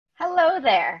Hello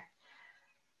there.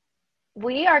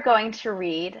 We are going to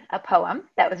read a poem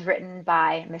that was written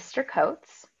by Mr.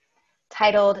 Coates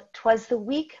titled "'Twas the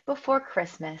Week Before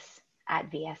Christmas at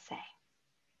VSA."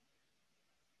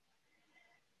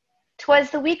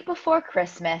 'Twas the week before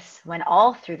Christmas when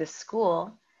all through the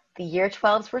school the year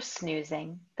 12s were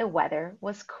snoozing, the weather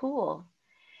was cool.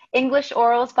 English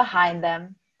orals behind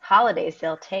them, holidays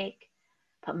they'll take,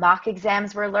 but mock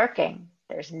exams were lurking,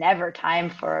 there's never time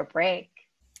for a break.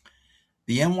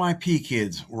 The NYP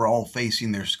kids were all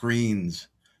facing their screens.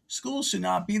 Schools should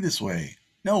not be this way.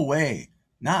 No way.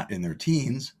 Not in their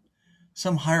teens.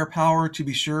 Some higher power, to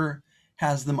be sure,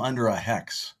 has them under a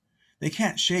hex. They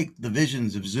can't shake the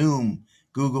visions of Zoom,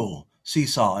 Google,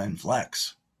 Seesaw, and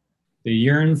Flex. They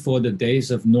yearn for the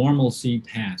days of normalcy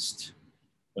past,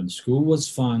 when school was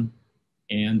fun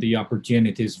and the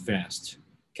opportunities vast.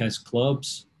 Cast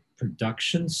clubs,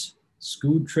 productions,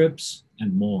 school trips,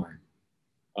 and more.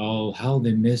 Oh, how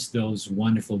they miss those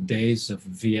wonderful days of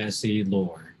VSA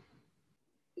lore.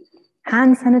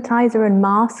 Hand sanitizer and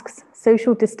masks,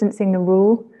 social distancing the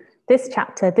rule. This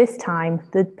chapter, this time,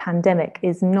 the pandemic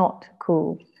is not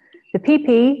cool. The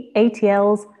PP,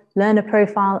 ATLs, learner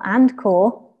profile and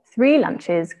core, 3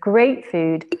 lunches, great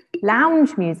food,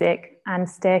 lounge music, and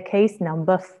staircase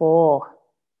number 4.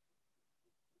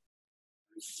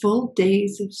 Full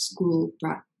days of school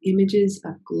brought images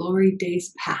of glory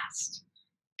days past.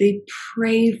 They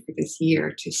prayed for this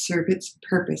year to serve its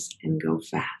purpose and go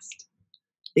fast.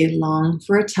 They longed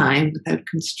for a time without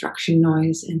construction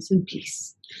noise and some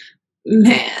peace.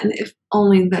 Man, if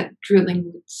only that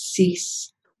drilling would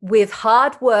cease. With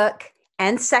hard work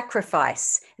and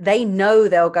sacrifice, they know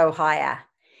they'll go higher.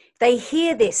 They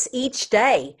hear this each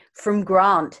day from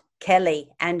Grant, Kelly,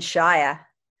 and Shire.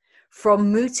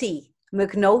 From Moody,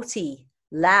 McNulty,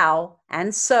 Lau,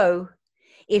 and so.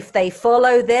 If they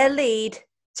follow their lead,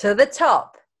 to the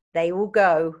top they will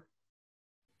go.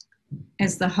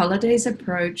 As the holidays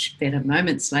approach, better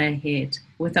moments lay ahead,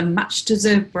 with a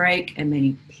much-deserved break and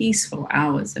many peaceful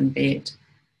hours in bed.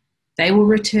 They will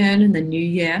return in the new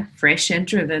year, fresh and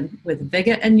driven, with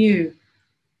vigour anew.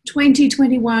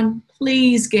 2021,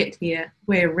 please get here,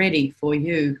 we're ready for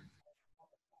you.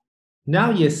 Now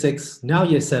year 6, now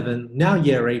year 7, now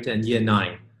year 8 and year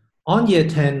 9. On year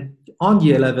 10, on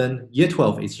year 11, year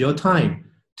 12 is your time.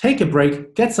 Take a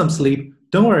break, get some sleep,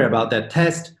 don't worry about that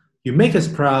test. You make us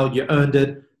proud, you earned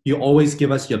it, you always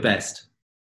give us your best.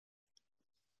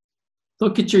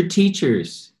 Look at your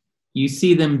teachers. You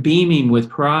see them beaming with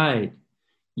pride.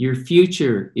 Your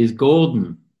future is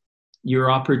golden, your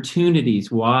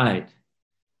opportunities wide.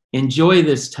 Enjoy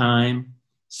this time,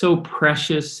 so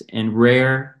precious and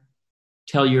rare.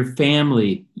 Tell your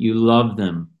family you love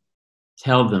them.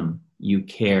 Tell them you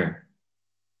care.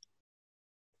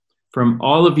 From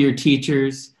all of your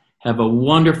teachers, have a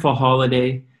wonderful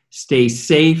holiday. Stay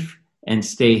safe and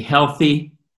stay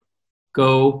healthy.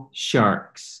 Go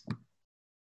Sharks.